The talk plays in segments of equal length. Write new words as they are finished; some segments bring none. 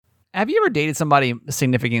Have you ever dated somebody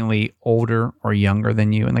significantly older or younger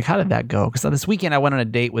than you? And like, how did that go? Because this weekend I went on a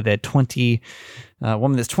date with a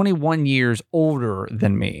woman that's 21 years older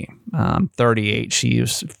than me. 38. She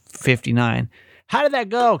was 59. How did that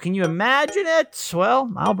go? Can you imagine it? Well,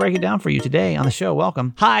 I'll break it down for you today on the show.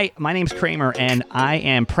 Welcome. Hi, my name's Kramer, and I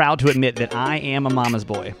am proud to admit that I am a mama's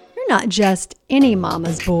boy. You're not just any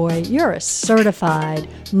mama's boy. You're a certified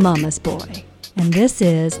mama's boy. And this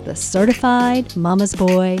is the Certified Mama's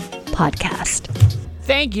Boy Podcast.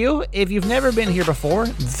 Thank you. If you've never been here before,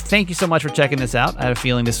 thank you so much for checking this out. I had a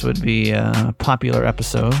feeling this would be a popular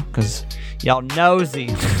episode because y'all nosy.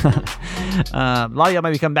 A lot of y'all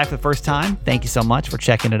might be coming back for the first time. Thank you so much for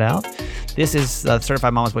checking it out. This is the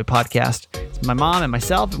Certified Mama's Boy Podcast. It's my mom and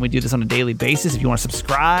myself, and we do this on a daily basis. If you want to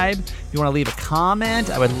subscribe, if you want to leave a comment,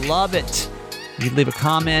 I would love it. You can leave a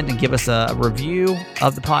comment and give us a review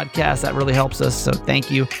of the podcast. That really helps us. So thank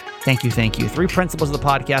you. Thank you. Thank you. 3 principles of the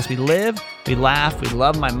podcast. We live, we laugh, we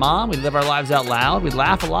love my mom, we live our lives out loud, we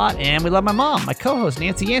laugh a lot, and we love my mom, my co-host,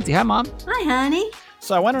 Nancy Yancey. Hi, Mom. Hi, honey.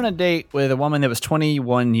 So I went on a date with a woman that was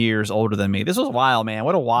 21 years older than me. This was wild, man.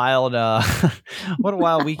 What a wild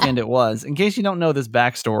weekend it was. In case you don't know this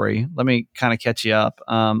backstory, let me kind of catch you up.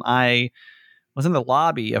 I was in the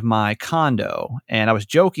lobby of my condo, and I was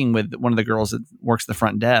joking with one of the girls that works the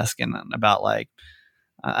front desk, and about like,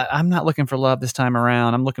 I'm not looking for love this time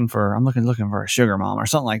around. I'm looking for a sugar mom or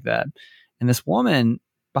something like that. And this woman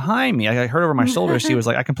behind me, I heard over my shoulder, she was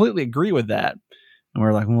like, I completely agree with that. And we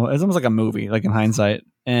are like, well, it's almost like a movie, like in hindsight.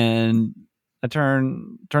 And I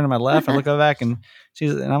turn to my left, I look back, and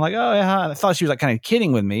I'm like, oh yeah. I thought she was like kind of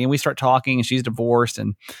kidding with me. And we start talking, and she's divorced,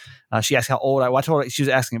 and she asked how old I told her. She was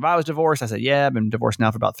asking if I was divorced. I said, yeah, I've been divorced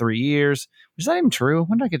now for about 3 years. Is that even true?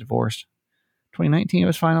 When did I get divorced? 2019 it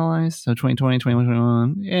was finalized. So 2020,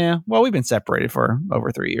 2021. Yeah. Well, we've been separated for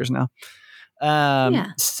over 3 years now.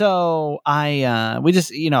 So we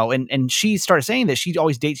just, and she started saying that she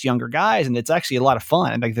always dates younger guys, and it's actually a lot of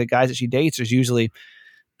fun. Like the guys that she dates is usually,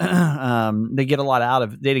 they get a lot out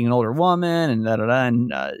of dating an older woman and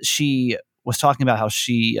And she was talking about how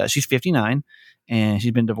she's 59 and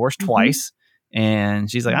she's been divorced twice. And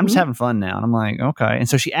she's like, I'm just having fun now. And I'm like, okay. And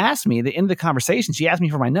so she asked me at the end of the conversation, she asked me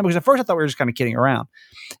for my number, because at first I thought we were just kind of kidding around.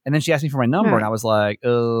 And then she asked me for my number, and I was like,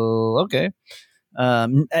 oh, okay.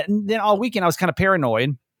 And then all weekend I was kind of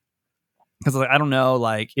paranoid because I don't know,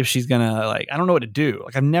 like, if she's gonna, like, I don't know what to do.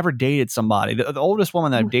 Like, I've never dated somebody. The oldest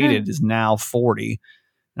woman that I've dated is now 40.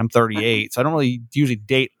 I'm 38, so I don't really usually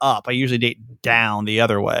date up. I usually date down the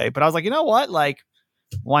other way. But I was like, you know what? Like,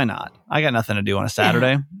 why not? I got nothing to do on a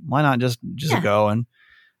Saturday. Why not just go and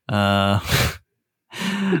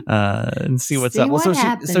see what's up?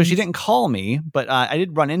 Well, so she didn't call me, but I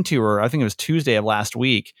did run into her. I think it was Tuesday of last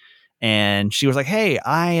week, and she was like, "Hey,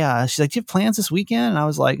 she's like, do you have plans this weekend?" And I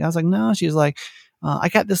was like, no. She was like, I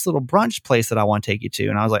got this little brunch place that I want to take you to.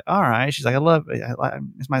 And I was like, all right. She's like,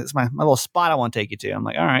 it's my little spot I want to take you to. I'm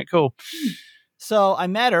like, all right, cool. So I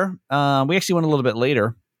met her. We actually went a little bit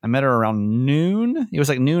later. I met her around noon. It was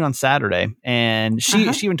like noon on Saturday. And she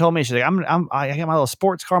even told me, she's like, I got my little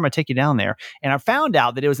sports car. I'm going to take you down there. And I found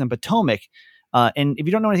out that it was in Potomac. And if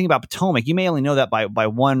you don't know anything about Potomac, you may only know that by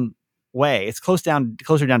one way. It's closer down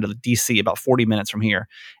to the DC, about 40 minutes from here.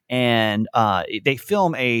 And they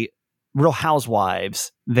film a Real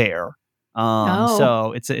Housewives there.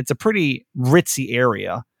 So it's a pretty ritzy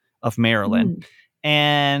area of Maryland.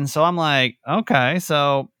 And so I'm like, okay,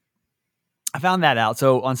 so I found that out.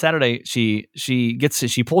 So on Saturday, she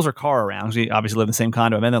pulls her car around. She obviously live in the same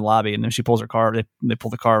condo. I'm in the lobby, and then she pulls her car. They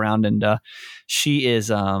pull the car around, and she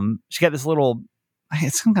got this little,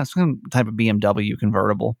 it's some type of BMW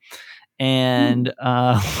convertible. And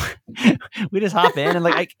we just hop in, and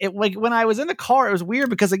like when I was in the car, it was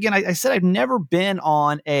weird because, again, I said I've never been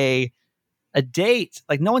on a date.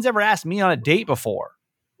 Like, no one's ever asked me on a date before.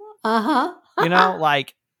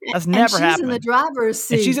 Like, that's never happened. She's in the driver's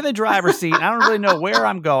seat. And she's in the driver's seat. I don't really know where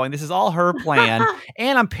I'm going. This is all her plan.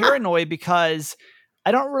 And I'm paranoid because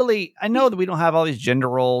I know that we don't have all these gender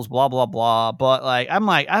roles, blah, blah, blah. But like, I'm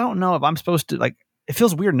like, I don't know if I'm supposed to, like, it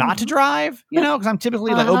feels weird not to drive, because I'm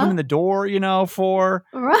typically like opening the door, for,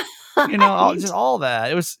 just all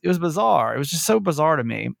that. It was bizarre. It was just so bizarre to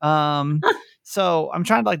me. So I'm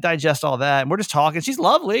trying to like digest all that, and we're just talking. She's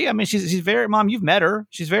lovely. I mean, she's very, Mom, you've met her.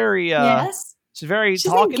 She's very, yes. She's very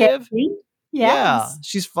talkative. Yes. Yeah.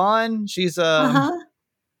 She's fun. She's, so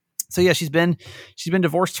yeah, she's been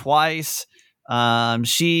divorced twice.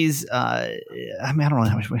 She's, I mean, I don't know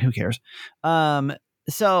how much, who cares?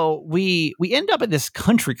 So we end up at this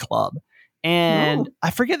country club, and I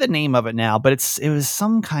forget the name of it now, but it was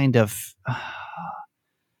some kind of,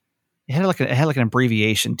 it had like an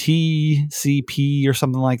abbreviation, TCP or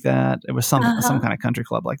something like that. It was some kind of country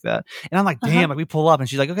club like that. And I'm like, damn, like we pull up and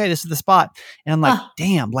she's like, okay, this is the spot. And I'm like,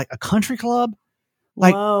 damn, like a country club?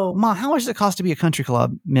 Like, whoa. Mom, how much does it cost to be a country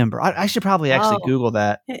club member? I should probably actually Google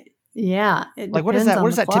that. Yeah. Like, what is that? What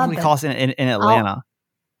does that typically cost in Atlanta?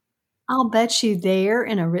 I'll bet you there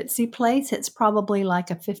in a ritzy place, it's probably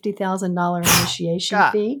like a $50,000 initiation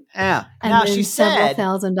fee. Yeah. And now then she said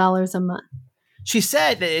several $1,000s a month. She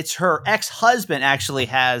said that it's her ex-husband actually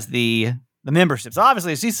has the membership. So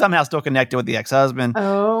obviously she's somehow still connected with the ex-husband.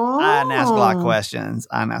 Oh. I didn't ask a lot of questions.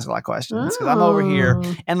 Because I'm over here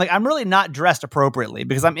and like I'm really not dressed appropriately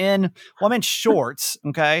because I'm in shorts,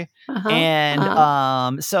 okay?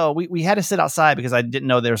 And so we had to sit outside because I didn't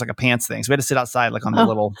know there was like a pants thing. So we had to sit outside like on the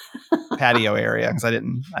little patio area because I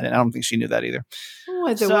don't think she knew that either.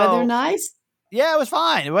 Was the weather nice? Yeah, it was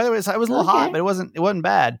fine. The weather was a little hot, but it wasn't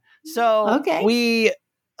bad. So we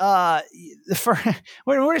we're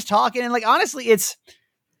just talking and like honestly it's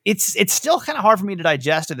still kind of hard for me to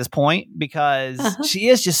digest at this point because she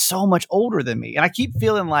is just so much older than me. And I keep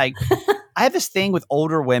feeling like I have this thing with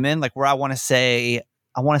older women, like where I want to say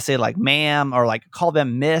like ma'am or like call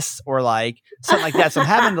them miss or like something like that. So I'm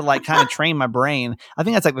having to like kind of train my brain. I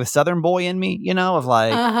think that's like the Southern boy in me, you know, of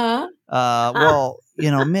like, well, you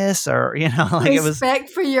know, miss or, you know, like it was respect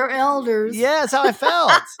for your elders. Yeah, that's how I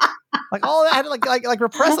felt. Like all that I had to like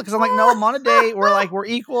repress it because I'm like, no, I'm on a date. We're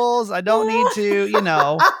equals. I don't need to, you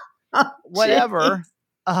know, whatever.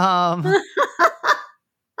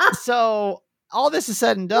 So all this is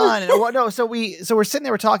said and done. And so we're sitting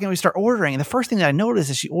there, we're talking, and we start ordering. And the first thing that I notice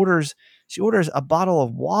is she orders a bottle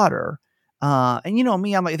of water. And you know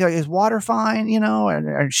me, I'm like, is water fine? You know,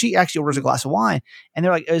 and she actually orders a glass of wine, and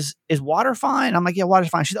they're like, is water fine? I'm like, yeah, water's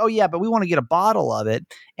fine. She's, oh yeah, but we want to get a bottle of it.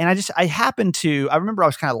 And I remember I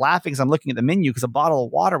was kind of laughing because I'm looking at the menu because a bottle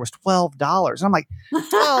of water was $12, and I'm like,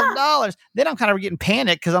 $12. Then I'm kind of getting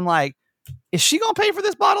panicked because I'm like, is she gonna pay for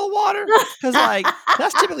this bottle of water? Because like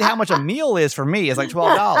that's typically how much a meal is for me. It's like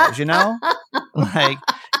 $12, you know, like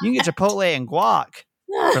you can get Chipotle and guac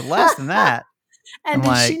for less than that. And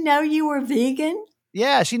did she know you were vegan?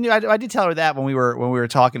 Yeah, she knew. I did tell her that when we were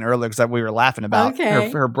talking earlier because we were laughing about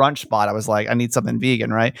her brunch spot. I was like, I need something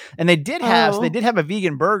vegan, right? And they did have a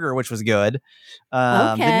vegan burger, which was good. Did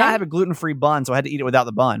not have a gluten-free bun, so I had to eat it without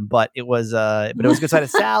the bun. But it was good. So I had a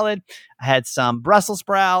salad. I had some Brussels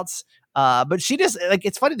sprouts. But she just like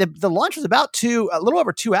it's funny. The lunch was about a little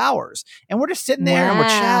over 2 hours, and we're just sitting there and we're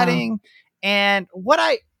chatting. And what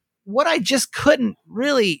I just couldn't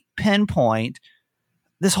really pinpoint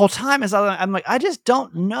this whole time is I'm like, I just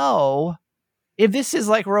don't know if this is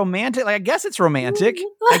like romantic. Like, I guess it's romantic,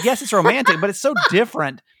 but it's so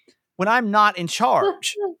different when I'm not in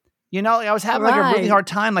charge. You know, like I was having like a really hard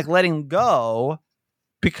time like letting go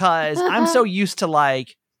because I'm so used to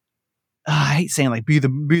like, I hate saying like be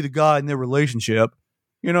the guy in their relationship.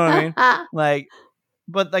 You know what I mean? Like,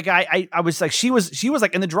 but like I was like she was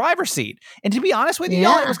like in the driver's seat, and to be honest with you,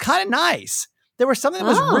 y'all, it was kind of nice. There was something that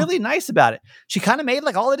was really nice about it. She kind of made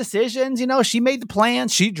like all the decisions, you know, she made the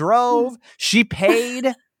plans, she drove, she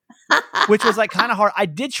paid, which was like kind of hard. I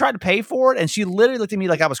did try to pay for it, and she literally looked at me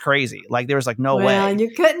like I was crazy. Like there was like no way. Well, you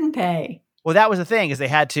couldn't pay. Well, that was the thing is they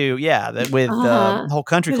had to, with the whole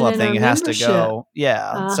country club thing, it has to go.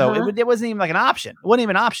 Yeah. So it wasn't even like an option. It wasn't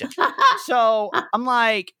even an option. So I'm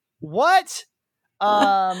like, what?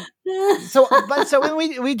 So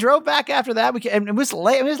when we drove back after that, and it was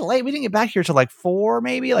late. We didn't get back here till like 4,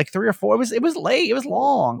 maybe like 3 or 4. It was late. It was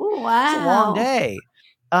long. Ooh, wow. It was a long day.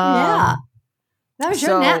 Yeah. That was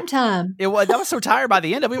your nap time. I was so tired by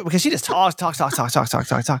the end of it because she just talks.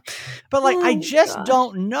 But like, I just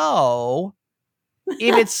don't know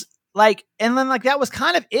if it's like, and then like, that was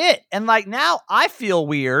kind of it. And like, now I feel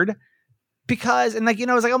weird because, and like, you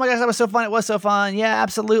know, it was like, oh my gosh, that was so fun. It was so fun. Yeah,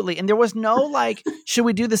 absolutely. And there was no like, should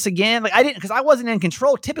we do this again? Like because I wasn't in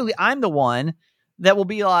control. Typically I'm the one that will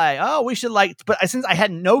be like, oh, we should like, but since I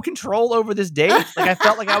had no control over this date, like I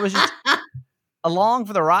felt like I was just along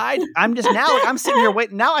for the ride. I'm just now, like, I'm sitting here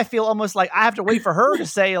waiting. Now I feel almost like I have to wait for her to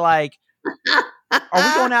say like, are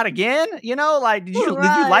we going out again? You know, like, did you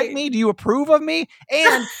like me? Do you approve of me?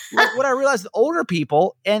 And like what I realized with older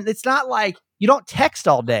people, and it's not like you don't text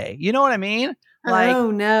all day. You know what I mean? Like, oh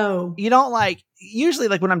no, you don't like, usually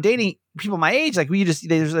like when I'm dating people my age, like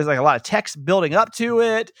there's like a lot of text building up to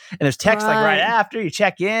it. And there's text like right after you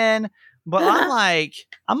check in. But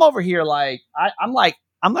I'm over here. Like, I'm like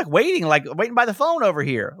waiting by the phone over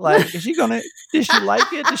here. Like, did she like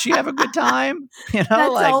it? Does she have a good time? You know,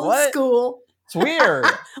 that's like old what? School. It's weird.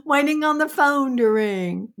 Waiting on the phone to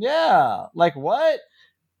ring. Yeah. Like what?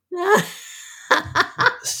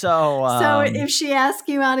 So if she asks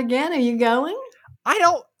you out again, are you going?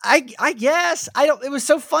 I guess I don't. It was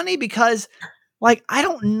so funny because like, I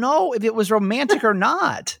don't know if it was romantic or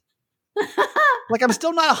not. Like, I'm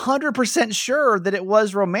still not 100% sure that it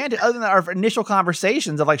was romantic, other than our initial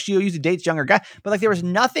conversations of like, she usually dates younger guys, but like, there was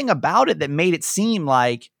nothing about it that made it seem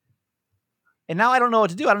like, and now I don't know what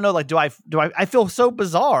to do. I don't know. Like, I feel so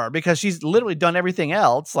bizarre because she's literally done everything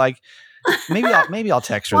else. Like, maybe I'll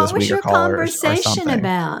text her this week or call her or something. What was your conversation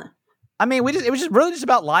about? I mean, it was just really just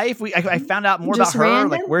about life. I found out more about her,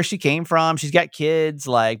 random? Like where she came from. She's got kids,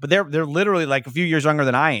 like, but they're literally like a few years younger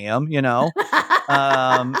than I am, you know?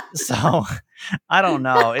 So I don't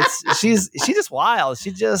know. She's just wild.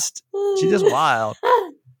 She's just wild.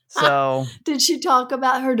 So did she talk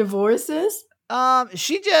about her divorces? The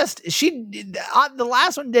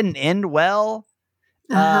last one didn't end well.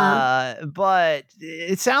 But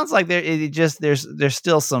it sounds like there's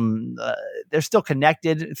still some they're still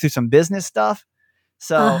connected through some business stuff.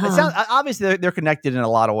 So it sounds obviously they're connected in a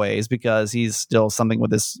lot of ways because he's still something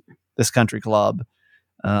with this country club,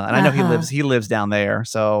 and I know he lives down there.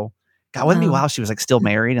 So God, wouldn't it be wild? She was like still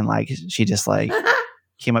married and like she just like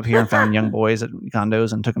came up here and found young boys at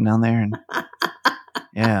condos and took them down there and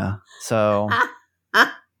yeah. So.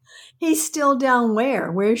 He's still down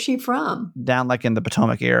where? Where is she from? Down like in the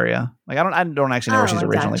Potomac area. Like I don't actually know where she's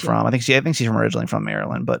originally from. I think she's originally from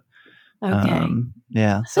Maryland, but okay.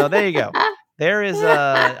 Yeah. So there you go. There is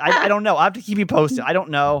I don't know. I'll have to keep you posted. I don't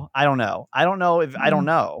know. I don't know. I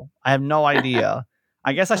have no idea.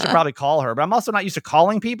 I guess I should probably call her, but I'm also not used to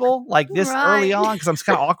calling people like this early on because I'm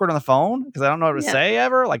kind of awkward on the phone because I don't know what to say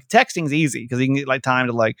ever. Like texting's easy because you can get like time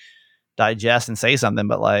to like digest and say something,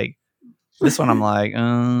 but like this one, I'm like, I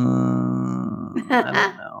don't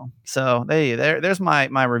know. So there's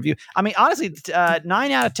my review. I mean, honestly,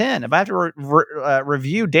 9 out of 10. If I have to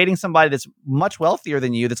review dating somebody that's much wealthier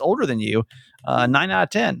than you, that's older than you, 9 out of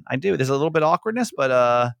 10. I do. There's a little bit of awkwardness, but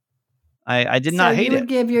I did not hate it. So you would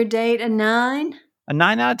give your date a 9? A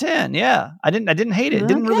 9 out of 10. Yeah, I didn't hate it. It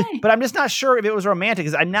didn't really, but I'm just not sure if it was romantic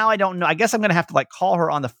because I don't know. I guess I'm gonna have to like call her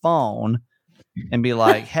on the phone and be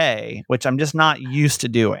like, hey, which I'm just not used to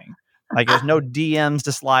doing. Like there's no DMs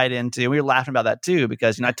to slide into. We were laughing about that too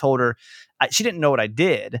because I told her she didn't know what I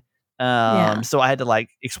did, so I had to like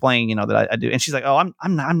explain that I do. And she's like, "Oh,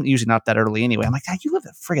 I'm usually not that early anyway." I'm like, "God, you live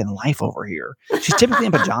a friggin' life over here." She's typically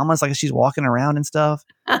in pajamas, like she's walking around and stuff.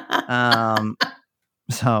 So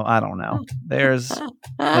I don't know. There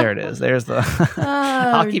it is. There's the.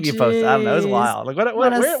 I'll keep you posted. I don't know. It's wild. Like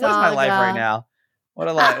what is my life right now? What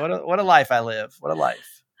a life! What a life I live! What a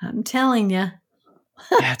life! I'm telling you.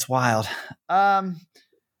 Yeah, it's wild. All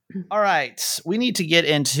right. We need to get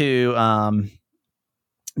into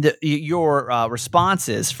your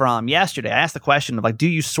responses from yesterday. I asked the question of like, do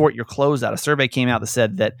you sort your clothes out? A survey came out that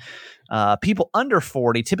said that people under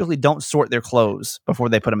 40 typically don't sort their clothes before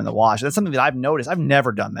they put them in the wash. That's something that I've noticed. I've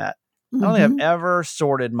never done that. I don't think I've ever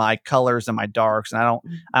sorted my colors and my darks, and I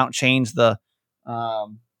don't change the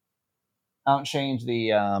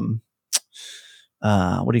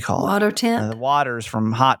what do you call water temp? The waters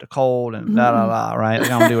from hot to cold and right?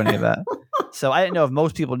 Like, I don't do any of that. So I didn't know if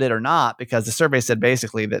most people did or not because the survey said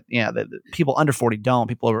basically that, that people under 40 don't,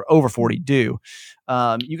 people over 40 do.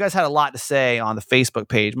 You guys had a lot to say on the Facebook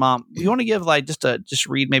page. Mom, you want to give like just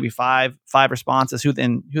read maybe five responses, who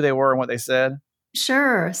they were and what they said?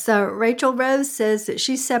 Sure. So Rachel Rose says that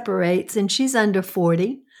she separates and she's under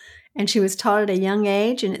 40 and she was taught at a young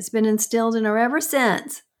age and it's been instilled in her ever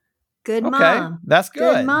since. Good mom. That's good.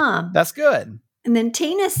 Good mom. That's good. And then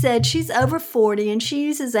Tina said she's over 40 and she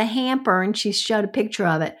uses a hamper and she showed a picture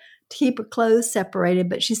of it to keep her clothes separated.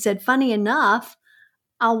 But she said, funny enough,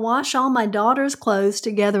 I'll wash all my daughter's clothes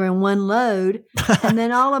together in one load and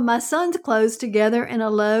then all of my son's clothes together in a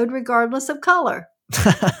load regardless of color.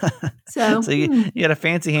 So you had a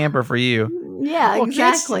fancy hamper for you. Yeah, well,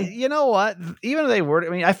 exactly. Kids, you know what? Even if they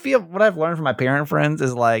were, I feel what I've learned from my parent friends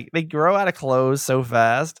is like they grow out of clothes so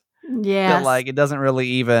fast. Yeah. That like it doesn't really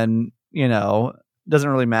even, doesn't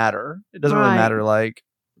really matter. It doesn't really matter. Like,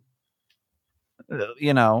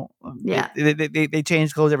 yeah. They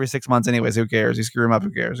change clothes every 6 months anyways. Who cares? You screw them up.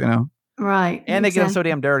 Who cares? Right. And they get them so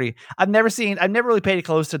damn dirty. I've never really paid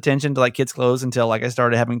close attention to like kids' clothes until like I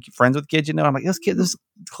started having friends with kids. I'm like, this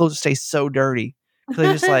clothes stay so dirty.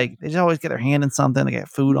 They just like they just always get their hand in something. They get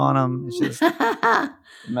food on them. It's just a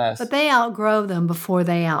mess. But they outgrow them before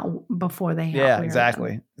they Yeah,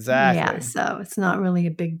 exactly. Them. Exactly. Yeah, so it's not really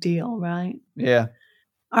a big deal, right? Yeah.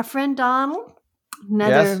 Our friend Donald,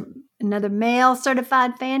 another male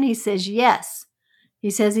certified fan, he says yes.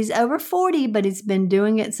 He says he's over 40, but he's been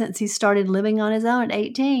doing it since he started living on his own at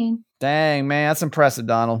 18. Dang, man, that's impressive,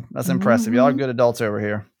 Donald. That's impressive. Y'all are good adults over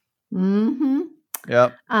here. Mm-hmm.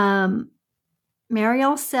 Yep.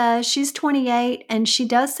 Mariel says she's 28 and she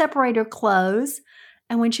does separate her clothes.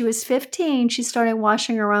 And when she was 15, she started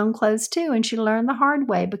washing her own clothes too. And she learned the hard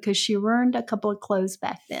way because she ruined a couple of clothes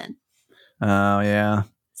back then. Oh, yeah.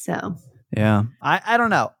 So. Yeah. I don't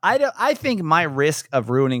know. I think my risk of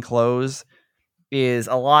ruining clothes is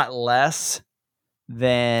a lot less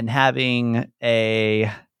than having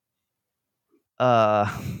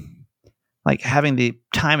having the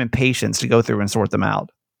time and patience to go through and sort them out.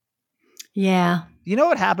 Yeah. You know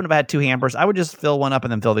what happened if I had 2 hampers? I would just fill one up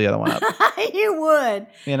and then fill the other one up. You would.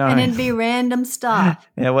 You know, and it'd be random stuff.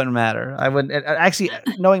 Yeah, it wouldn't matter. I wouldn't actually,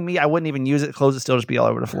 knowing me, I wouldn't even use it. Clothes would still just be all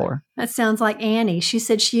over the floor. That sounds like Annie. She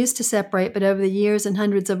said she used to separate, but over the years and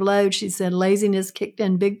hundreds of loads, she said laziness kicked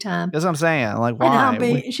in big time. That's what I'm saying. Like,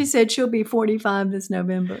 why? She said she'll be 45 this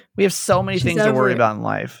November. We have so many things to worry about in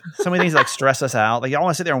life. So many things like stress us out. Like, y'all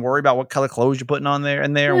want to sit there and worry about what color clothes you're putting on there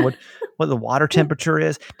and what the water temperature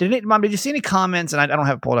is. Mom, did you see any comments? And I don't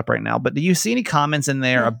have it pulled up right now, but do you see any comments in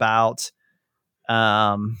there about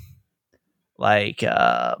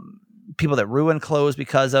people that ruin clothes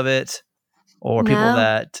because of it, or people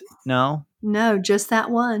that no, just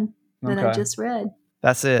that one that I just read.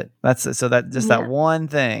 That's it. So that just that one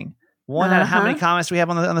thing. One out of how many comments do we have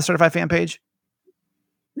on the Certified Fan page?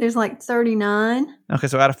 There's like 39. Okay,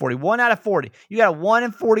 so out of 40, 1 out of 40. You got a 1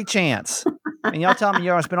 in 40 chance, and y'all tell me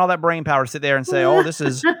you're gonna spend all that brain power to sit there and say, "Oh, this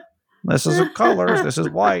is colors, this is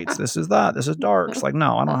whites, this is that, this is darks." Like,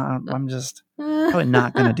 no, I'm just probably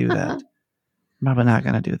not going to do that.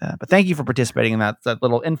 But thank you for participating in that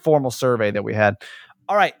little informal survey that we had.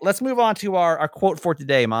 All right, let's move on to our quote for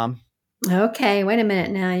today, Mom. Okay, wait a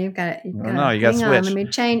minute now. You got to switch. Let me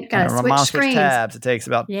change. Got to switch screens. Tabs. It takes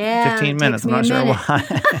about 15 minutes. I'm not sure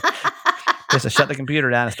why. Just to shut the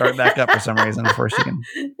computer down and start it back up for some reason before she can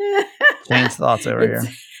change thoughts over here.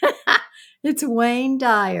 It's Wayne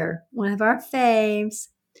Dyer, one of our faves.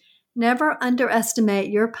 Never underestimate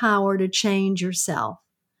your power to change yourself,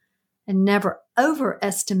 and never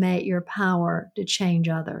overestimate your power to change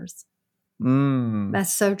others.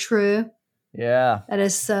 That's so true. Yeah. That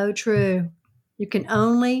is so true. You can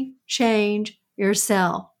only change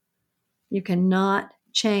yourself. You cannot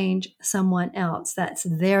change someone else. That's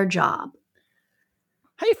their job.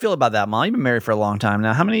 How do you feel about that, Mom? You've been married for a long time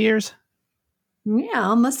now. How many years? Yeah,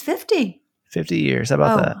 almost 50. 50 years. How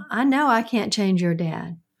about that? I know I can't change your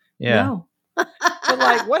dad. Yeah. No. But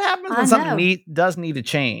like, what happens when something does need to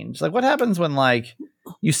change? Like, what happens when like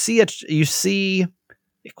you see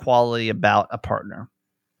equality about a partner?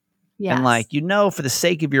 Yes. And like, for the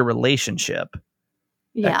sake of your relationship,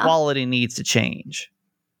 equality needs to change.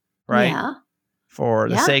 Right? Yeah. For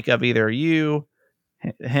the sake of either you,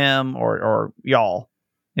 him, or y'all,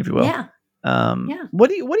 if you will. Yeah. What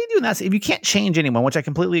do you do in that? If you can't change anyone, which I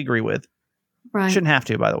completely agree with, right? Shouldn't have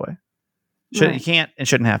to, by the way. You can't and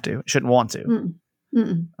shouldn't have to. Shouldn't want to.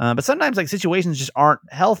 But sometimes like situations just aren't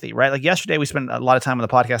healthy, right? Like yesterday, we spent a lot of time on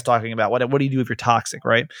the podcast talking about what do you do if you're toxic,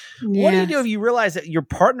 right? Yes. What do you do if you realize that your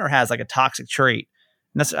partner has like a toxic trait?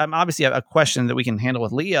 And that's obviously a question that we can handle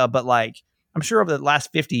with Leah, but like I'm sure over the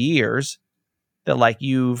last 50 years that like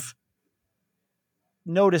you've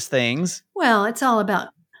noticed things. Well, it's all about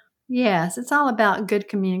good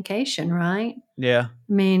communication, right? Yeah.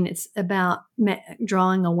 I mean, it's about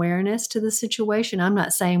drawing awareness to the situation. I'm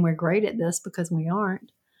not saying we're great at this because we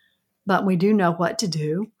aren't, but we do know what to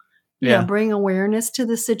do. You know, bring awareness to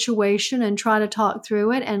the situation and try to talk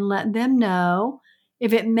through it and let them know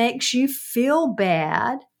if it makes you feel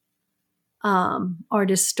bad or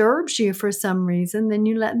disturbs you for some reason, then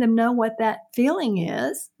you let them know what that feeling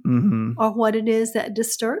is or what it is that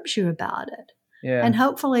disturbs you about it. Yeah. And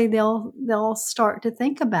hopefully they'll start to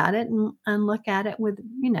think about it and look at it with,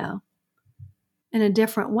 in a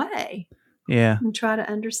different way. Yeah. And try to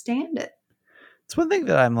understand it. It's one thing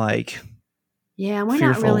that I'm like, yeah, we're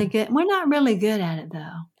fearful. Not really good. We're not really good at it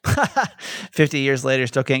though. 50 years later,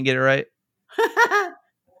 still can't get it right.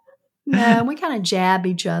 No, we kind of jab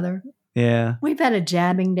each other. Yeah. We've had a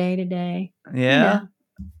jabbing day today. Yeah.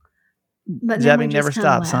 But jabbing never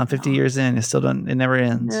stops, huh? 50 years in, it never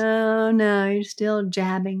ends. No, you're still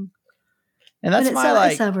jabbing. And that's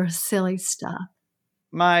it's over silly stuff.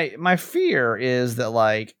 My fear is that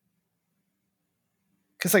like,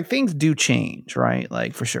 because like things do change, right?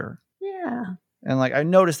 Like for sure. Yeah. And like I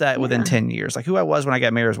noticed that within 10 years, like who I was when I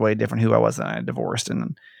got married is way different who I was when I divorced.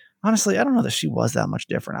 And honestly, I don't know that she was that much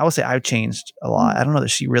different. I would say I've changed a lot. I don't know that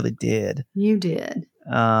she really did. You did.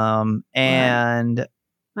 And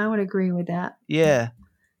I would agree with that. Yeah.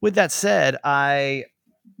 With that said, I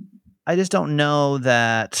just don't know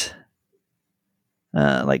that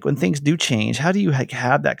like when things do change, how do you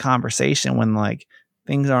have that conversation when like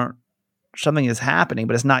things aren't, something is happening,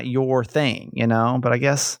 but it's not your thing, But I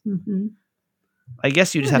guess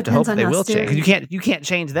you just have to hope that they will change, because you can't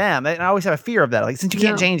change them. And I always have a fear of that. Like, since you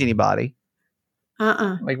can't change anybody,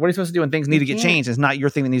 like, what are you supposed to do when things need to get changed? It's not your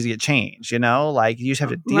thing that needs to get changed, Like, you just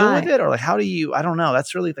have to deal with it, or like, how do you? I don't know.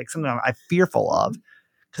 That's really like something I'm fearful of,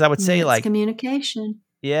 because I would say like communication.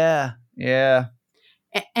 Yeah.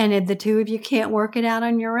 And if the two of you can't work it out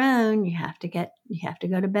on your own, you have to go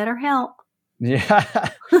to BetterHelp. Yeah.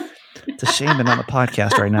 It's a shame they're not on the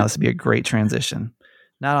podcast right now. This would be a great transition.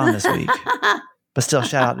 Not on this week, but still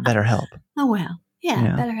shout out to BetterHelp. Oh, well.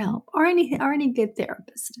 Yeah. BetterHelp. Or any good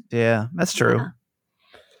therapist. Yeah, that's true.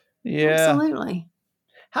 Yeah. Absolutely.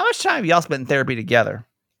 How much time have y'all spent in therapy together?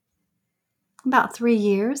 About 3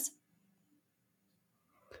 years.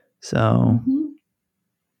 So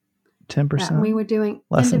 10%. We were doing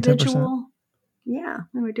less individual. Than 10%. Yeah,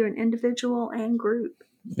 we were doing individual and group.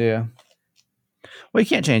 Yeah. Well, you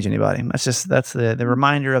can't change anybody. That's the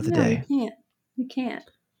reminder of the day. You can't.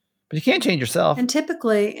 But you can't change yourself. And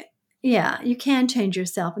typically, you can change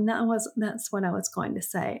yourself. And that's what I was going to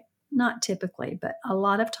say. Not typically, but a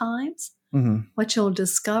lot of times, what you'll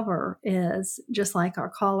discover is just like our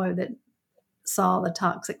caller that saw the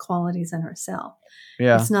toxic qualities in herself.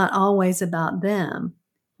 Yeah. It's not always about them.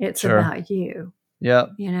 It's about you.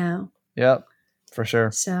 Yep. Yep. For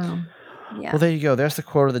sure. So, yeah. Well, there you go. There's the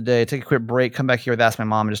quote of the day. Take a quick break. Come back here with Ask My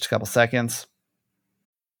Mom in just a couple seconds.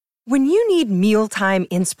 When you need mealtime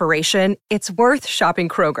inspiration, it's worth shopping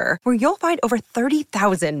Kroger, where you'll find over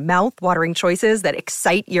 30,000 mouth-watering choices that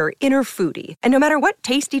excite your inner foodie. And no matter what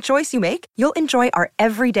tasty choice you make, you'll enjoy our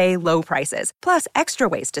everyday low prices, plus extra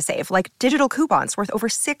ways to save, like digital coupons worth over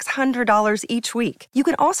 $600 each week. You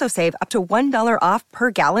can also save up to $1 off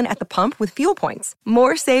per gallon at the pump with fuel points.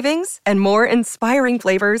 More savings and more inspiring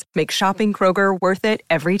flavors make shopping Kroger worth it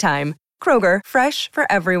every time. Kroger, fresh for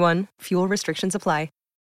everyone. Fuel restrictions apply.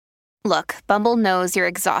 Look, Bumble knows you're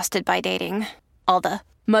exhausted by dating. All the,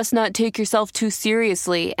 must not take yourself too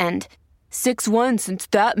seriously, and 6'1" since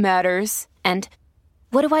that matters, and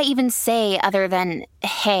what do I even say other than,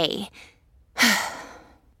 hey?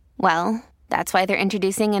 Well, that's why they're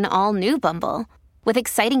introducing an all-new Bumble, with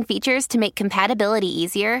exciting features to make compatibility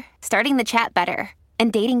easier, starting the chat better,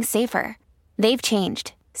 and dating safer. They've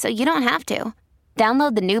changed, so you don't have to.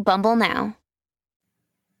 Download the new Bumble now.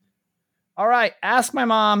 All right, Ask My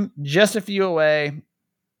Mom, just a few away.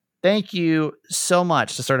 Thank you so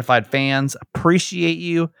much to certified fans. Appreciate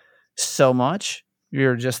you so much.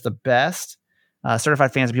 You're just the best.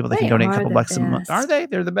 Certified fans are people that can donate a couple bucks a month. Are they?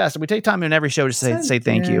 They're the best. We take time in every show to say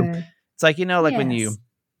thank you. It's like, like when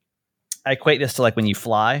I equate this to like when you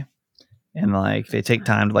fly and like they take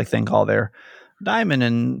time to like thank all their diamond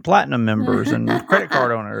and platinum members and credit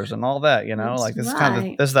card owners and all that, like this is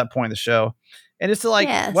this is that point of the show. And it's to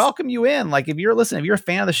like welcome you in. Like if you're listening, if you're a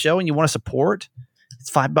fan of the show and you want to support, it's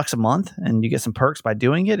 $5 a month and you get some perks by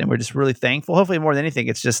doing it. And we're just really thankful. Hopefully more than anything,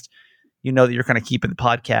 it's just, that you're kind of keeping the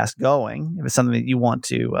podcast going. If it's something that you want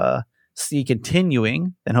to see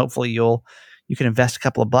continuing, then hopefully you can invest a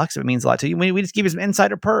couple of bucks if it means a lot to you. We just give you some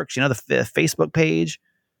insider perks, the Facebook page,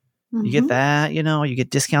 you get that, you get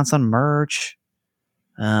discounts on merch,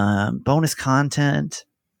 bonus content.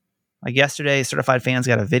 Like yesterday, certified fans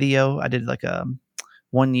got a video. I did like a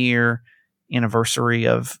 1 year anniversary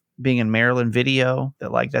of being in Maryland video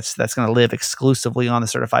that like that's going to live exclusively on the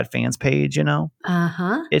certified fans page.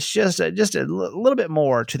 It's just a little bit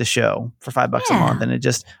more to the show for $5 a month, and it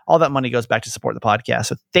just all that money goes back to support the podcast.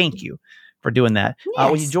 So thank you for doing that.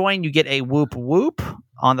 When you join, you get a whoop whoop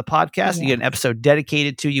on the podcast. You get an episode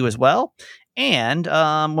dedicated to you as well. And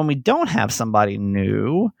when we don't have somebody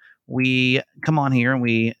new, we come on here and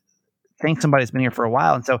we thank somebody that's been here for a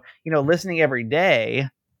while. And so, listening every day,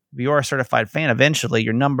 if you are a certified fan, eventually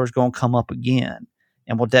your number's going to come up again.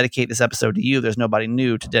 And we'll dedicate this episode to you. There's nobody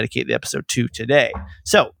new to dedicate the episode to today.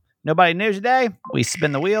 So, nobody new today. We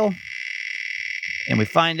spin the wheel and we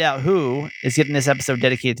find out who is getting this episode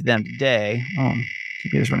dedicated to them today. Oh,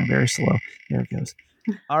 computer's running very slow. There it goes.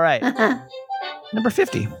 All right. Number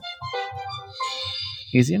 50.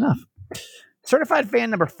 Easy enough. Certified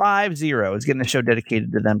fan number 50 is getting the show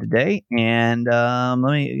dedicated to them today. And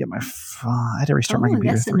let me get I had to restart my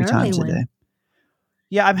computer 3 times today.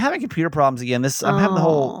 Yeah, I'm having computer problems again. I'm having the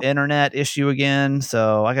whole internet issue again.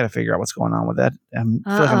 So I got to figure out what's going on with that. I feel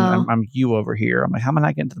like I'm you over here. I'm like, how am I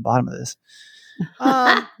not getting to the bottom of this?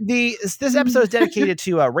 This episode is dedicated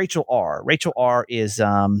to Rachel R. Rachel R is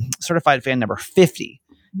certified fan number 50.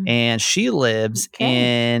 And she lives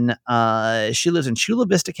in Chula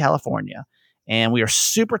Vista, California. And we are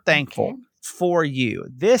super thankful for you.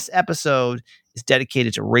 This episode is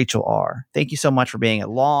dedicated to Rachel R. Thank you so much for being a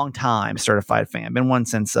long-time certified fan. Been one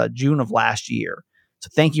since June of last year. So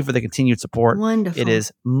thank you for the continued support. Wonderful. It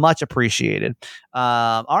is much appreciated.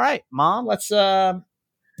 All right, Mom, let's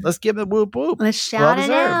give it a whoop whoop. Let's shout it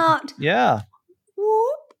out. Yeah.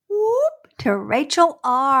 Whoop whoop to Rachel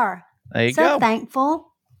R. There you so go. Thankful.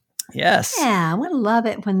 Yes. Yeah, I would love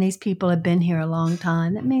it when these people have been here a long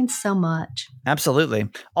time. That means so much. Absolutely.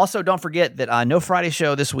 Also, don't forget that no Friday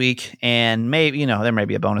show this week, and maybe there may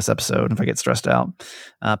be a bonus episode if I get stressed out.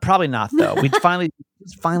 Probably not though. We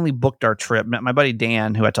finally booked our trip. My buddy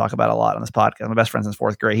Dan, who I talk about a lot on this podcast, my best friend since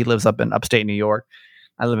 4th grade. He lives up in upstate New York.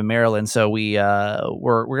 I live in Maryland, so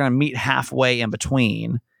we're going to meet halfway in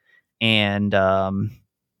between, and go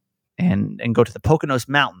to the Poconos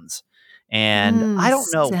Mountains. And I don't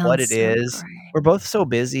know what it is. Great. We're both so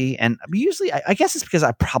busy. And usually, I guess it's because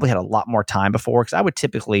I probably had a lot more time before, because I would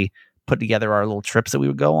typically put together our little trips that we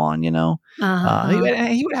would go on, He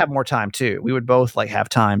would have more time too. We would both have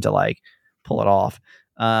time to pull it off.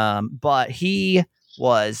 But he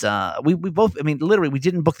was, we both, literally we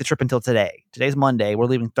didn't book the trip until today. Today's Monday. We're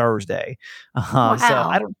leaving Thursday. Wow. So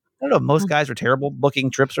I don't know if most guys are terrible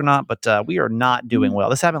booking trips or not, but we are not doing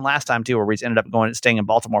well. This happened last time too, where we ended up staying in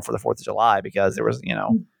Baltimore for the 4th of July because there was, it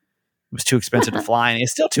was too expensive to fly, and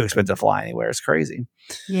it's still too expensive to fly anywhere. It's crazy.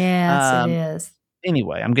 Yes, it is.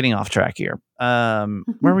 Anyway, I'm getting off track here. Where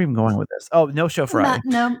are we even going with this? Oh, no show Friday.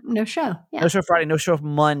 No show. Yeah. No show Friday, no show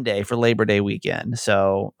Monday for Labor Day weekend.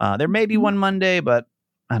 So there may be one Monday, but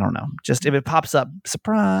I don't know. Just if it pops up,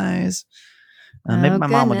 surprise. Maybe my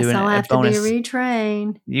mom will do I'll have bonus. To be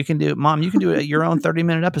retrained. You can do, Mom. You can do your own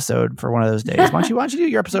 30-minute episode for one of those days. Why don't you do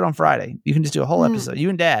your episode on Friday? You can just do a whole episode. You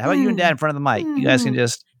and Dad. How about you and Dad in front of the mic? You guys can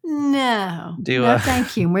just do. No,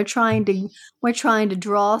 thank you. We're trying to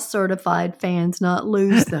draw certified fans, not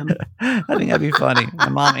lose them. I think that'd be funny. My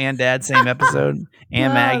mom and Dad, same episode,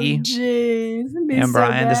 and Maggie, and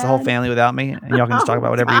Brian, just the whole family without me, and y'all can just talk about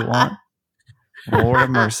whatever you want. Lord have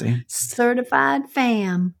mercy. Certified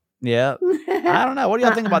fam. Yeah. I don't know. What do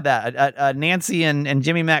y'all think about that? A Nancy and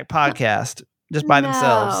Jimmy Mac podcast just by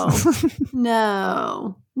themselves.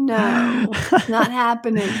 No, not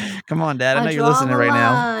happening. Come on, Dad. I know you're listening right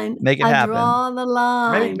now. Make it happen. Draw the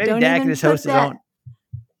line. Maybe Dad can just host his own.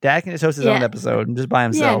 Dad can just host his own episode and just by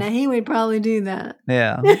himself. Yeah, he would probably do that.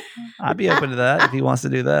 Yeah. I'd be open to that if he wants to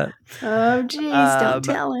do that. Oh, geez. Don't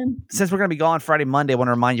tell him. Since we're going to be gone Friday, Monday, I want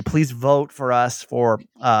to remind you, please vote for us for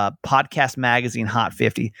Podcast Magazine Hot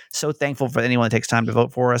 50. So thankful for anyone that takes time to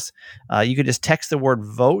vote for us. You could just text the word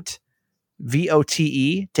VOTE,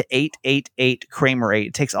 VOTE, to 888 Kramer 8.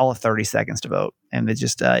 It takes all of 30 seconds to vote. And it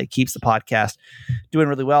just it keeps the podcast doing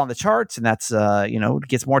really well on the charts. And that's, it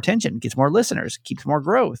gets more attention, gets more listeners, keeps more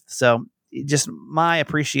growth. So just my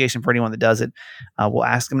appreciation for anyone that does it. We'll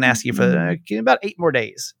ask you for about 8 more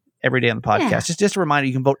days every day on the podcast. Yeah. Just a reminder,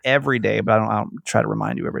 you can vote every day, but I don't try to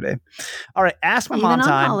remind you every day. All right. Ask my mom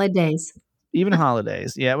time. Holidays. Even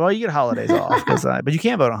holidays. Yeah. Well, you get holidays off, but you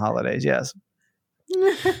can't vote on holidays. Yes.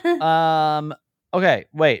 Okay.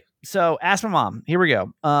 Wait. So ask my mom. Here we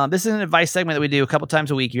go. This is an advice segment that we do a couple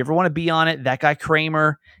times a week. If you ever want to be on it,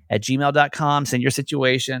 thatguykramer@gmail.com. Send your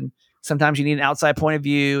situation. Sometimes you need an outside point of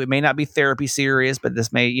view. It may not be therapy serious, but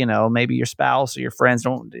this may, maybe your spouse or your friends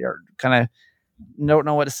don't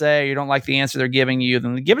know what to say. You don't like the answer they're giving you.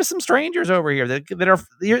 Then give it to some strangers over here that are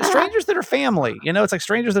strangers that are family. It's like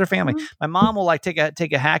strangers that are family. Mm-hmm. My mom will take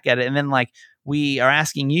a hack at it, and then we are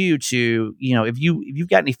asking you to, if you've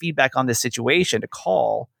got any feedback on this situation, to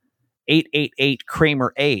call 888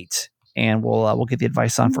 Kramer 8, and we'll get the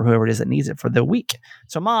advice on for whoever it is that needs it for the week.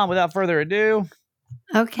 So, Mom, without further ado,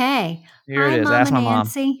 okay, here it is. Ask my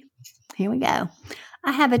Nancy. Mom. Here we go.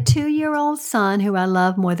 I have a 2-year-old son who I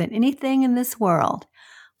love more than anything in this world.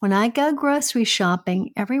 When I go grocery shopping,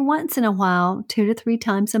 every once in a while, 2 to 3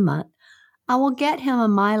 times a month, I will get him a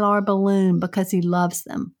Mylar balloon because he loves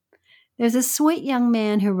them. There's a sweet young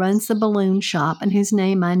man who runs the balloon shop and whose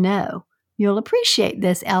name I know. You'll appreciate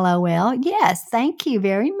this, LOL. Yes, thank you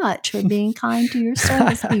very much for being kind to your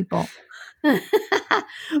service people.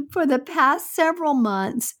 For the past several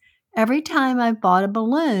months, every time I've bought a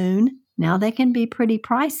balloon, now they can be pretty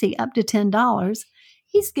pricey, up to $10,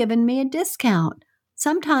 he's given me a discount,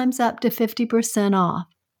 sometimes up to 50% off.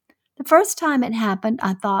 The first time it happened,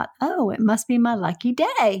 I thought, oh, it must be my lucky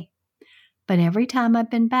day. But every time I've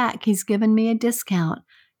been back, he's given me a discount,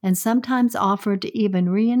 and sometimes offered to even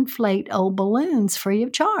reinflate old balloons free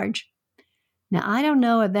of charge. Now, I don't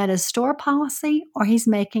know if that is store policy or he's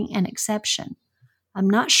making an exception. I'm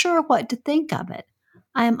not sure what to think of it.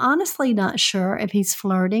 I am honestly not sure if he's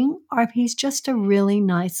flirting or if he's just a really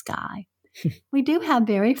nice guy. We do have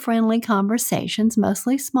very friendly conversations,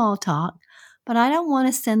 mostly small talk, but I don't want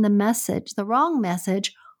to send the wrong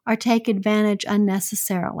message, or take advantage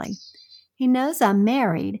unnecessarily. He knows I'm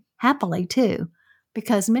married, happily too,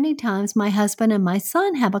 because many times my husband and my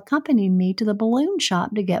son have accompanied me to the balloon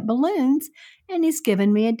shop to get balloons, and he's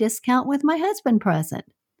given me a discount with my husband present.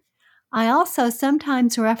 I also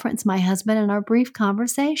sometimes reference my husband in our brief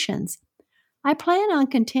conversations. I plan on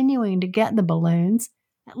continuing to get the balloons,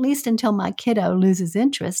 at least until my kiddo loses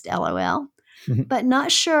interest, LOL, but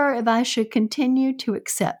not sure if I should continue to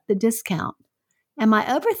accept the discount. Am I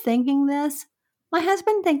overthinking this? My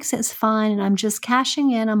husband thinks it's fine and I'm just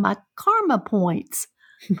cashing in on my karma points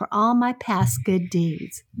for all my past good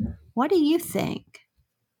deeds. What do you think?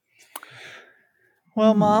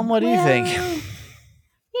 Well, Mom, what do you think?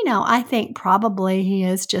 I think probably he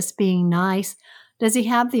is just being nice. Does he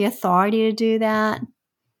have the authority to do that?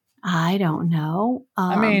 I don't know.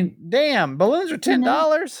 I mean, damn, balloons are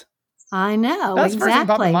 $10. I know. That's exactly. First thing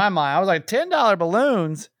popped in my mind. I was like, $10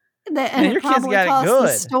 balloons. And your kids got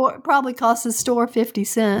it good. Probably costs the store 50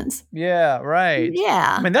 cents. Yeah, right.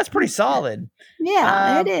 Yeah. I mean, that's pretty solid.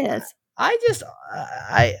 Yeah, it is.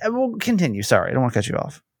 I will continue. Sorry, I don't want to cut you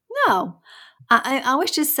off. No. I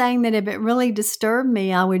was just saying that if it really disturbed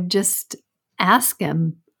me, I would just ask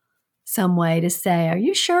him some way to say, are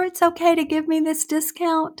you sure it's okay to give me this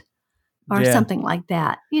discount? Or something like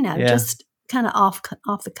that. Just kind of off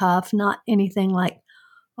the cuff, not anything like,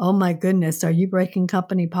 oh my goodness, are you breaking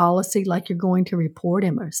company policy, like you're going to report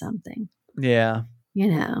him or something? Yeah.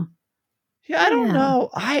 Yeah, I don't know.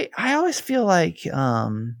 I always feel like I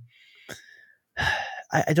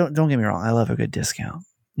don't get me wrong, I love a good discount,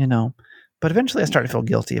 but eventually I start to feel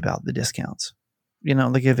guilty about the discounts.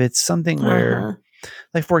 Like if it's something where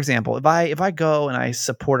like, for example, if I go and I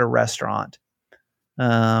support a restaurant,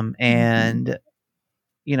 and and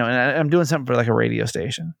I'm doing something for like a radio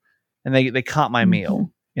station and they comp my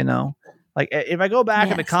meal, like if I go back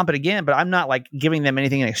and they comp it again, but I'm not like giving them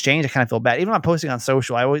anything in exchange, I kind of feel bad. Even when I'm posting on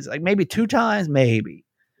social, I always like maybe 2 times, maybe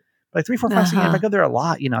like 3, 4, 5 times. If I go there a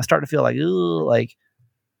lot, I start to feel like, I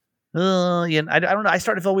don't know. I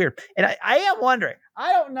start to feel weird. And I am wondering,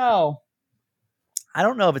 I don't know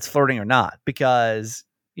if it's flirting or not, because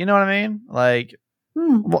you know what I mean? Like,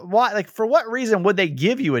 why? Like, for what reason would they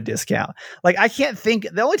give you a discount? Like, I can't think.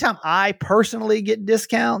 The only time I personally get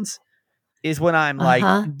discounts is when I'm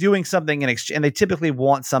like doing something in exchange, and they typically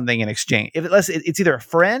want something in exchange. If it's either a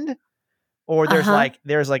friend or there's like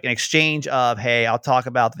an exchange of, hey, I'll talk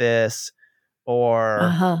about this, or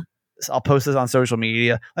I'll post this on social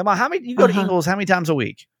media. Like, Mom, how many you go to Ingles? How many times a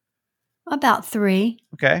week? About 3.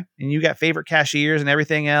 Okay, and you got favorite cashiers and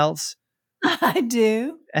everything else. I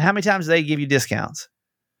do. And how many times do they give you discounts?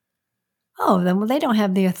 Oh, then they don't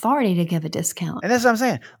have the authority to give a discount. And that's what I'm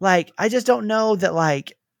saying. Like, I just don't know that.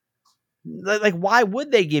 Like why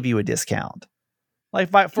would they give you a discount? Like,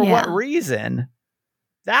 for what reason?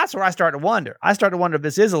 That's where I start to wonder. I start to wonder if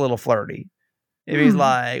this is a little flirty. If he's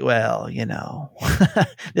like, well,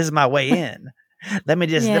 this is my way in. Let me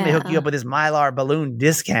hook you up with this Mylar balloon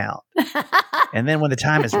discount. And then when the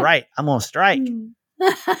time is right, I'm going to strike.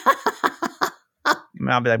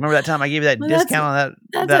 I'll be like, remember that time I gave you that discount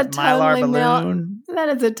on that Mylar balloon? That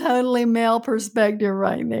is a totally male perspective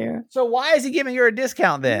right there. So why is he giving her a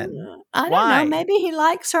discount then? I don't know. Maybe he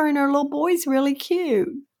likes her and her little boy's really cute.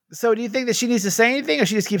 So do you think that she needs to say anything, or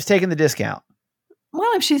she just keeps taking the discount?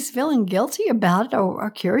 Well, if she's feeling guilty about it or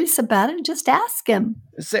curious about it, just ask him.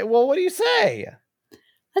 Say, well, what do you say?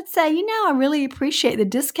 Let's say, I really appreciate the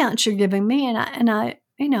discounts you're giving me, and I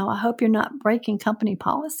I hope you're not breaking company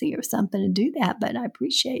policy or something to do that, but I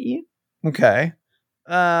appreciate you. Okay.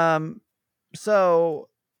 So.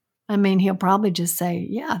 I mean, he'll probably just say,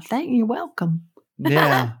 yeah, you're welcome.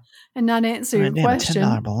 Yeah. And not answer your question.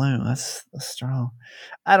 $10 balloon. That's strong.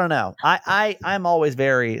 I don't know. I'm always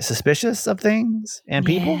very suspicious of things and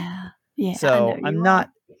people. Yeah. So I'm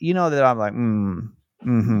not, that I'm like,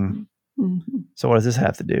 So what does this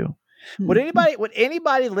have to do? Would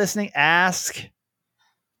anybody listening ask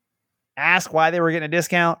why they were getting a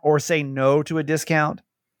discount, or say no to a discount?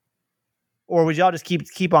 Or would y'all just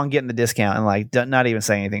keep on getting the discount and like not even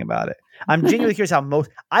say anything about it? I'm genuinely curious how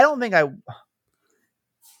I don't think I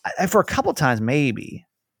for a couple times maybe.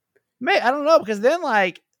 I don't know, because then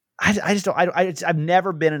like I just don't. I've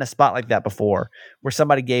never been in a spot like that before where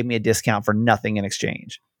somebody gave me a discount for nothing in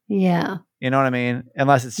exchange. Yeah. You know what I mean?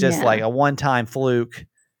 Unless it's just like a one-time fluke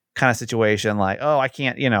kind of situation, like, oh, I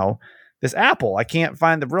can't, this apple, I can't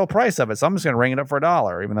find the real price of it, so I'm just going to ring it up for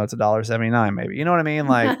 $1, even though it's $1.79 maybe. You know what I mean?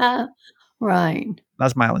 Like, right.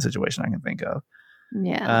 That's my only situation I can think of.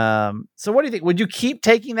 Yeah. So what do you think? Would you keep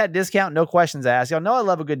taking that discount? No questions asked. Y'all know I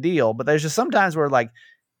love a good deal, but there's just sometimes where like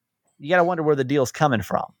you got to wonder where the deal's coming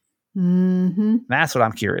from. Mm-hmm. That's what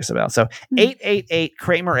I'm curious about. So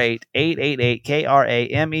 888-Kramer8,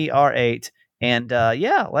 888-KRAMER8. And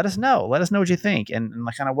let us know. Let us know what you think. And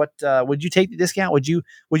kind of what would you take the discount? Would you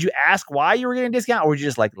ask why you were getting a discount, or would you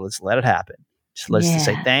just like, let's let it happen? Let's just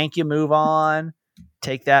say thank you, move on.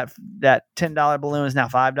 Take that $10 balloon is now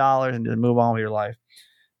 $5 and just move on with your life.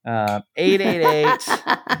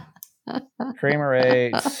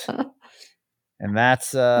 888-Kramer8. And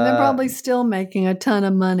that's and they're probably still making a ton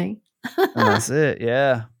of money. And that's it.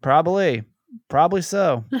 Yeah, probably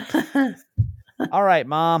so. All right,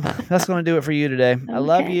 Mom, that's going to do it for you today. Okay. I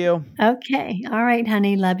love you. Okay. All right,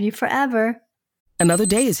 honey. Love you forever. Another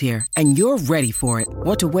day is here and you're ready for it.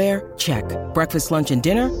 What to wear? Check. Breakfast, lunch, and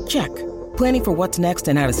dinner? Check. Planning for what's next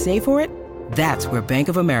and how to save for it? That's where Bank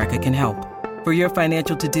of America can help. For your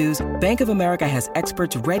financial to-dos, Bank of America has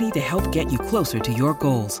experts ready to help get you closer to your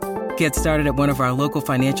goals. Get started at one of our local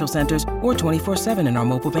financial centers or 24/7 in our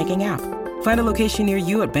mobile banking app. Find a location near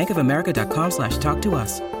you at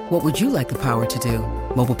bankofamerica.com/talktous. What would you like the power to do?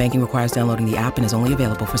 Mobile banking requires downloading the app and is only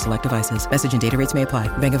available for select devices. Message and data rates may apply.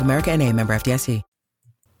 Bank of America NA, member FDIC.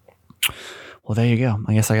 Well, there you go.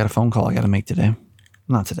 I guess I got a phone call I got to make today.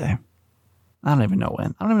 Not today. I don't even know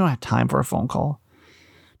when. I don't even have time for a phone call.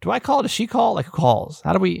 Do I call? Does she call? Like, who calls?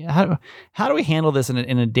 How do we handle this in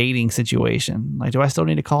a dating situation? Like, do I still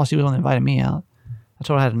need to call? She was the one that invited me out. I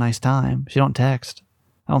told her I had a nice time. She don't text.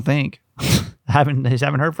 I don't think. I haven't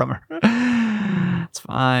heard from her. It's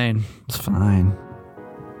fine. It's fine.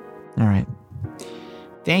 All right.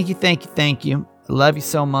 Thank you. I love you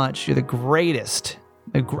so much. You're the greatest.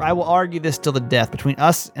 I will argue this till the death. Between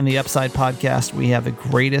us and the Upside Podcast, we have the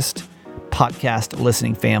greatest podcast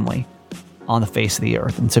listening family on the face of the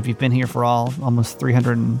earth. And so if you've been here for almost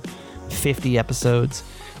 350 episodes,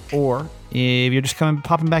 or if you're just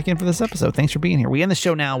popping back in for this episode, thanks for being here. We end the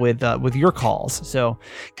show now with your calls. So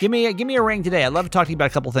give me a ring today. I'd love to talk to you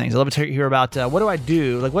about a couple things. I'd love to hear about what do I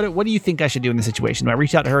do? Like, what do you think I should do in this situation? Do I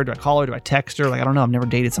reach out to her? Do I call her? Do I text her? Like, I don't know. I've never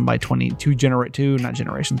dated somebody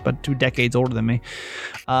 2 decades older than me.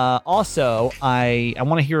 Also, I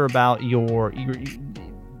want to hear about your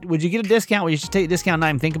would you get a discount? Would you just take a discount and not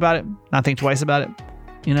even think about it? Not think twice about it?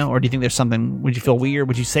 Or do you think there's something? Would you feel weird?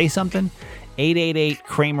 Would you say something?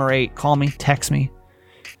 888-Kramer8. Call me, text me.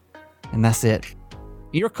 And that's it.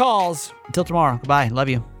 Your calls. Until tomorrow. Goodbye. Love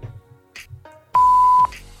you.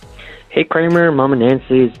 Hey, Kramer, Mama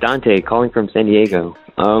Nancy. It's Dante calling from San Diego.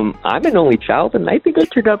 I'm an only child, and I think I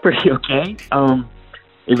turned out pretty okay.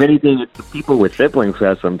 If anything, it's the people with siblings who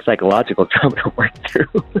have some psychological trauma to work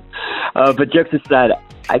through. But jokes aside,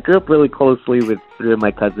 I grew up really closely with 3 of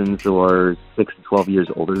my cousins who are 6 to 12 years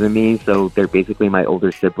older than me, so they're basically my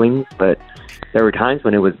older siblings. But there were times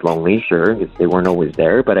when it was lonely, sure, because they weren't always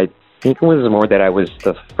there. But I think it was more that I was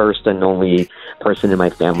the first and only person in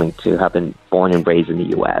my family to have been born and raised in the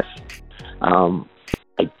U.S.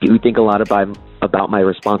 I do think a lot about my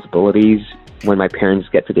responsibilities when my parents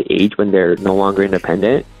get to the age when they're no longer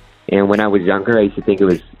independent. And when I was younger, I used to think it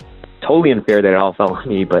was totally unfair that it all fell on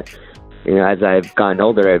me. But as I've gotten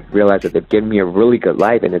older, I've realized that they've given me a really good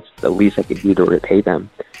life, and it's the least I could do to repay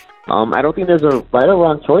them. I don't think there's a right or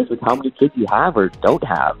wrong choice with how many kids you have or don't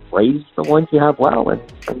have. Raise the ones you have well, and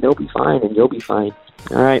they'll be fine, and you'll be fine.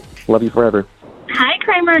 All right. Love you forever. Hi,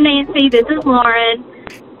 Kramer, Nancy. This is Lauren.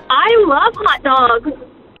 I love hot dogs.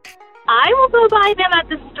 I will go buy them at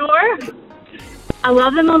the store. I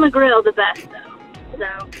love them on the grill the best, though. So,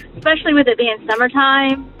 especially with it being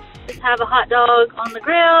summertime, just have a hot dog on the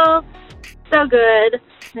grill. So good.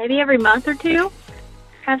 Maybe every month or 2,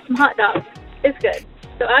 have some hot dogs. It's good.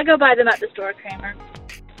 So I go buy them at the store, Kramer.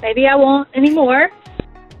 Maybe I won't anymore,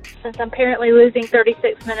 since I'm apparently losing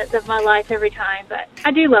 36 minutes of my life every time. But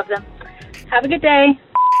I do love them. Have a good day.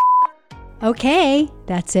 Okay,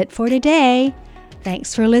 that's it for today.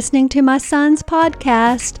 Thanks for listening to my son's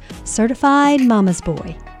podcast, Certified Mama's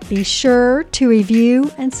Boy. Be sure to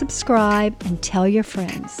review and subscribe and tell your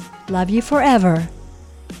friends. Love you forever.